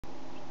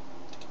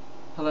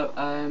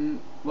Hello,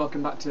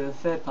 welcome back to the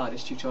third part of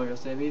this tutorial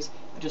series.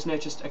 I just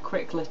noticed a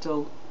quick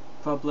little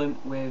problem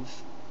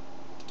with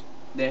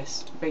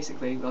this.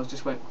 Basically, I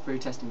just went through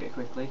testing it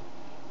quickly,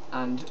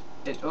 and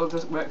it all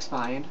works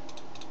fine,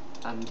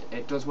 and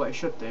it does what it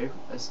should do,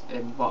 as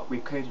in what we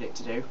coded it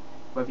to do.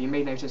 However, you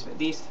may notice that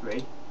these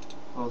three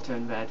all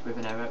turn red with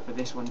an error, but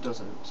this one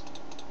doesn't.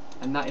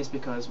 And that is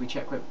because we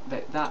check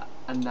that that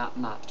and that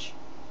match.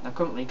 Now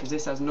currently, because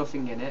this has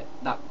nothing in it,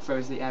 that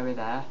throws the error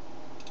there,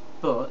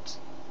 but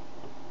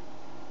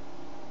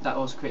that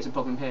also creates a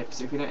problem here,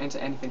 because if we don't enter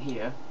anything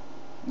here,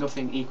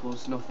 nothing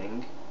equals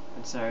nothing,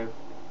 and so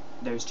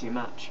those two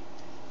match.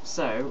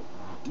 So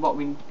what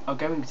we are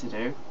going to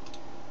do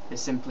is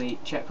simply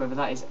check whether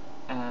that is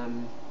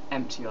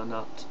empty or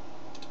not.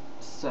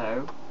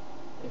 So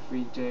if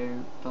we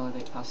do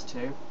validate pass2,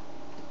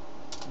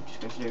 I'm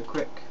just going to do a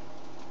quick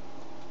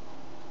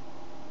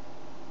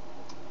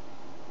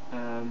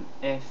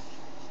if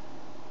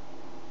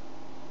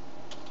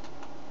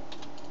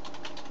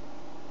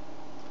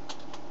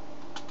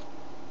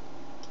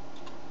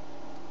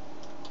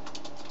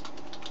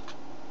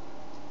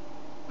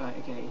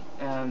okay,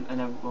 and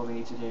then what we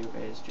need to do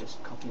is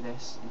just copy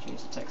this and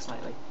change the text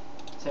slightly.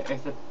 So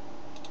if the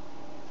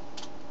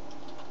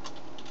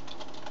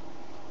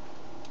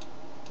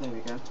there we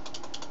go.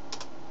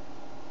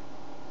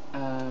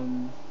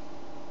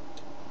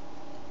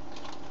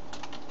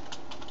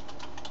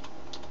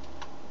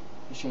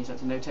 Just change that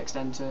to no text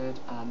entered,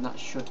 and that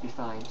should be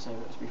fine. So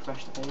let's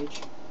refresh the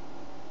page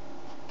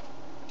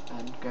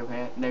and go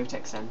here, no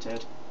text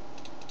entered.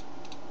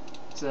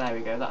 So there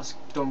we go, that's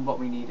done what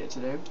we need it to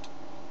do.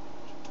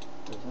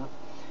 Does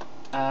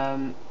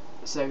that.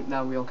 So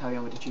now we'll carry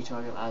on with the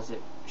tutorial as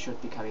it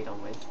should be carried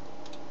on with.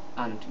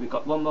 And we've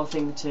got one more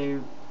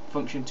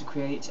function to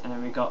create, and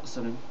then we've got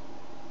some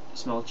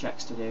small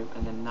checks to do,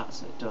 and then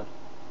that's it done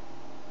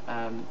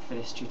for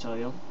this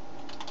tutorial.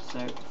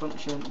 So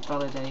function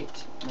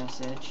validate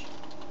message,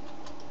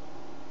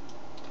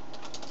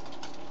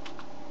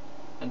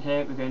 and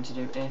here we're going to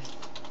do if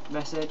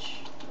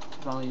message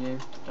value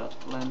dot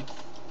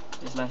length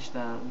is less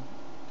than,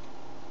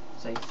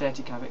 say,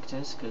 30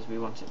 characters, because we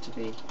want it to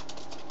be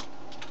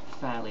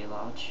fairly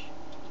large.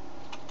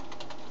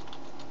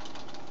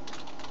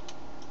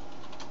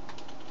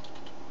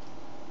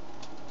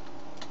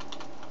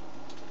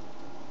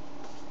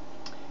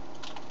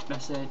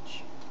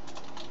 Message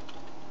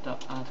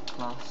dot add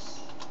class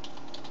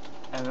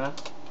error,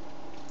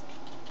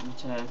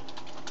 return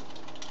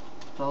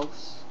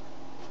false.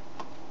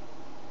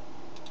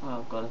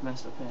 Oh god, I've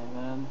messed up here.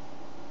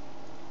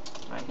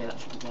 Right, okay, that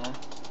should be there.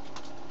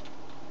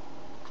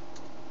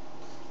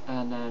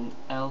 And then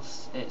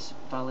else it's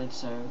valid,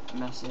 so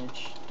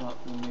message dot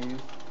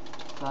remove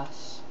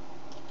class,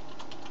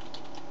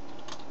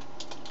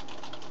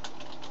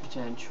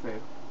 return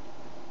true.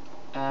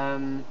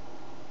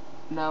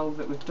 Now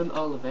that we've done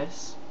all of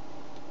this,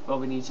 what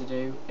we need to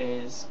do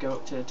is go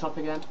up to the top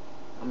again,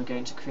 and we're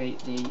going to create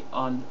the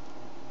on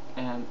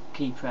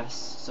key press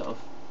sort of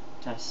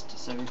test.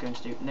 So we're going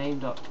to do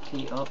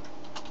name.keyUp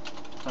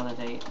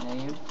validate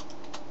name.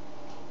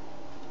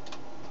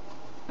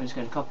 I'm just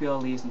going to copy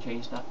all these and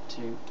change that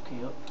to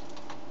keyUp.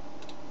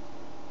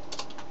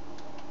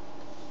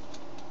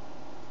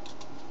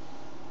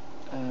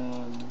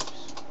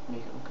 Just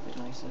make it look a bit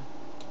nicer.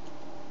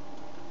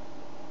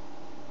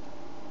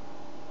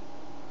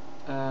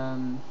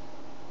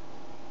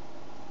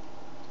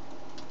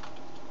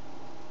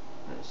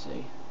 Let's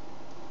see.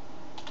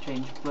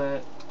 Change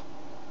blur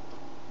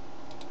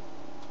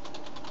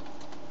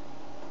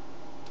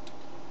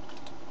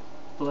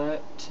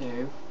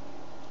to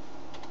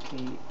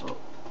key up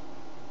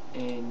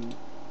in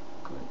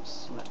current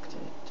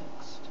selected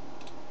text.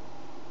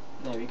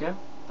 There we go,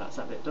 that's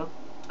that bit done.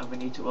 And we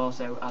need to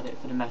also add it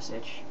for the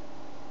message.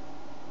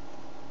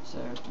 So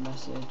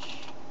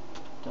message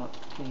dot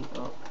key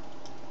up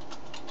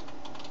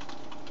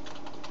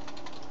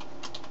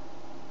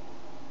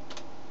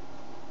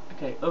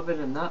okay, other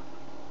than that,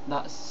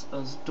 that's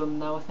us done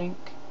now, I think.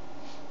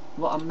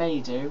 What I may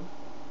do,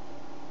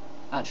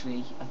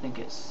 actually I think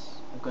it's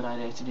a good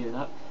idea to do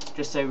that,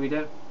 just so we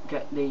don't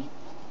get the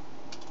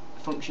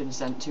function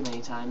sent too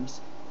many times,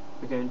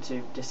 we're going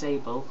to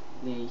disable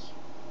the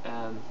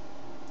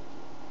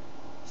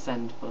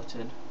send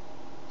button.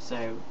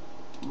 So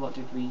what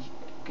did we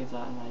give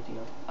that an ID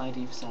of?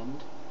 ID of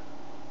send.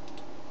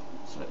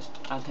 So let's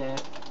add here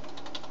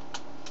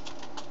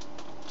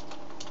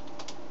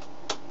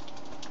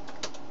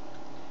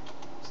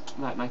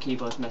right, my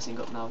keyboard's messing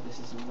up now, this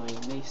is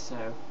annoying me,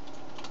 so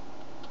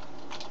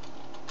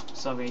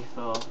sorry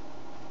for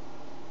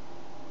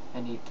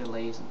any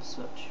delays and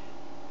such.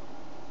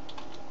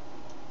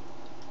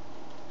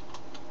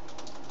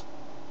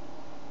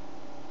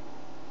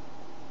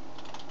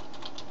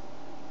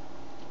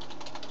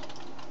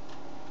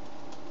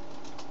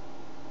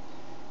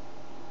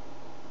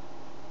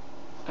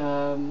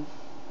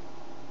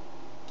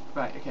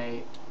 Right,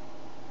 okay,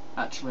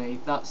 actually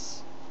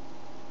that's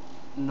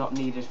not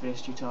needed for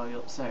this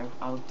tutorial, so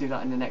I'll do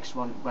that in the next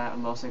one, where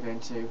I'm also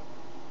going to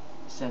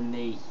send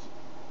the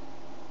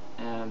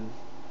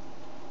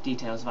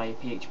details via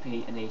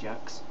PHP and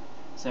Ajax.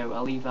 So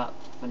I'll leave that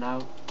for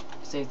now,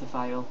 save the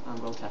file, and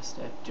we'll test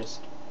it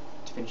just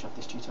to finish off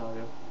this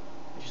tutorial,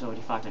 which is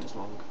already 5 minutes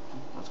long.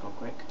 That's gone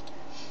quick.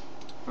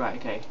 Right,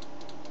 okay.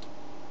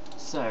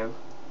 So,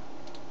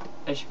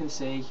 as you can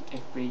see,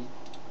 if we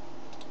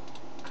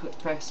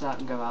press that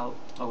and go out,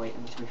 oh wait,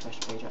 I need to refresh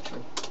the page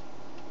actually.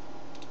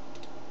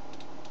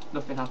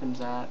 Nothing happens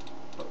there,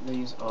 but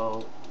these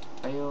all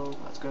fail,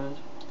 that's good.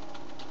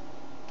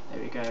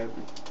 There we go,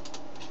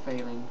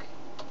 failing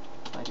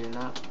by doing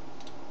that.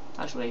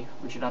 Actually,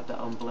 we should add that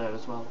on blur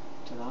as well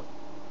to that.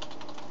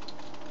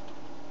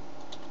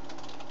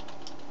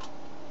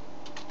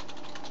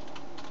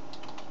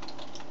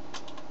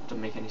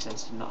 Doesn't make any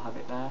sense to not have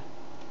it there.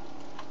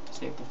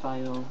 Save the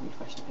file,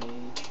 refresh the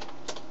page.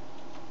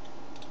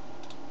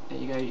 There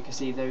you go, you can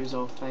see those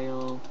all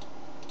fail.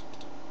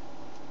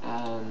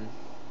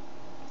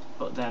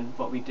 But then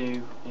what we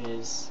do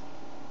is,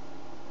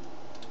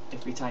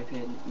 if we type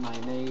in my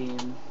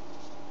name,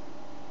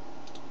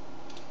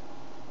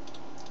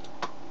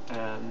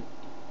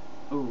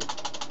 ooh,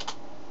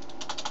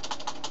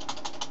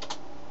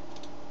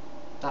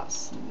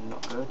 that's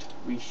not good.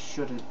 We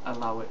shouldn't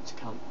allow it to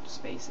count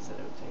spaces, I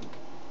don't think,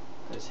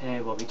 because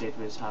here what we did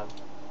was have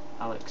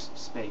Alex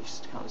space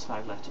to count as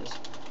 5 letters.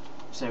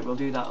 So we'll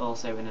do that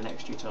also in the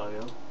next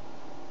tutorial.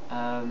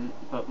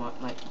 But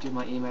do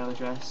my email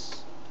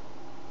address.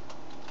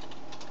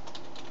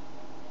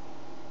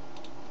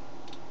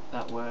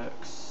 That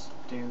works.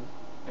 Do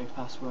a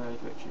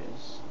password which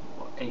is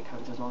 8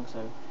 characters long,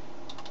 so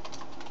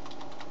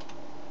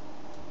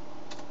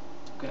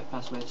get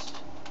passwords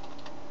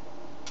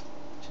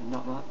to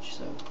not match,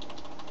 so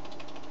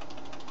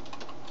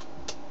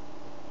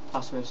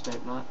passwords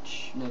don't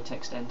match, no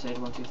text entered,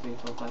 1 2 3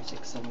 4 5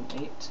 6 7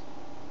 8.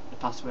 The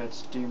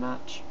passwords do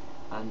match,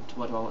 and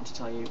what do I want to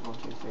tell you? 1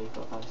 2 3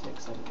 4 5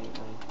 6 7 8 9.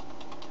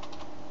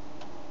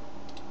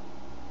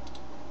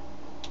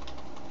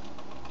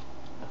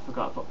 I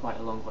forgot to put quite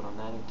a long one on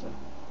there, didn't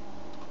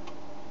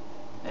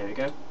I? There we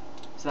go.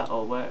 So that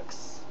all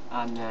works,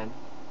 and then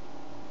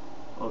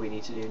all we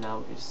need to do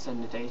now is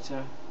send the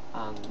data,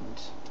 and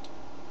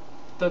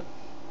done.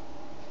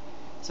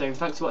 So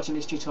thanks for watching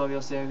this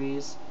tutorial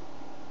series.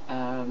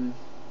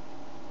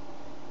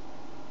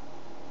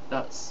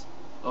 That's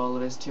all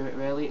there is to it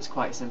really. It's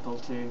quite simple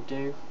to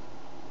do.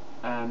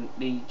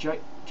 The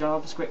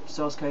JavaScript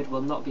source code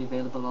will not be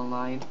available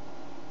online,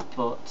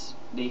 but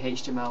the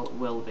HTML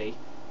will be.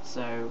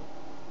 So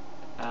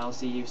I'll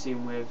see you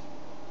soon with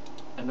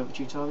another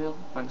tutorial.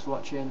 Thanks for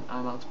watching.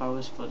 I'm Alex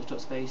Powers for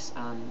TheTutSpace,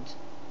 and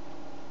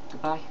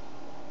goodbye.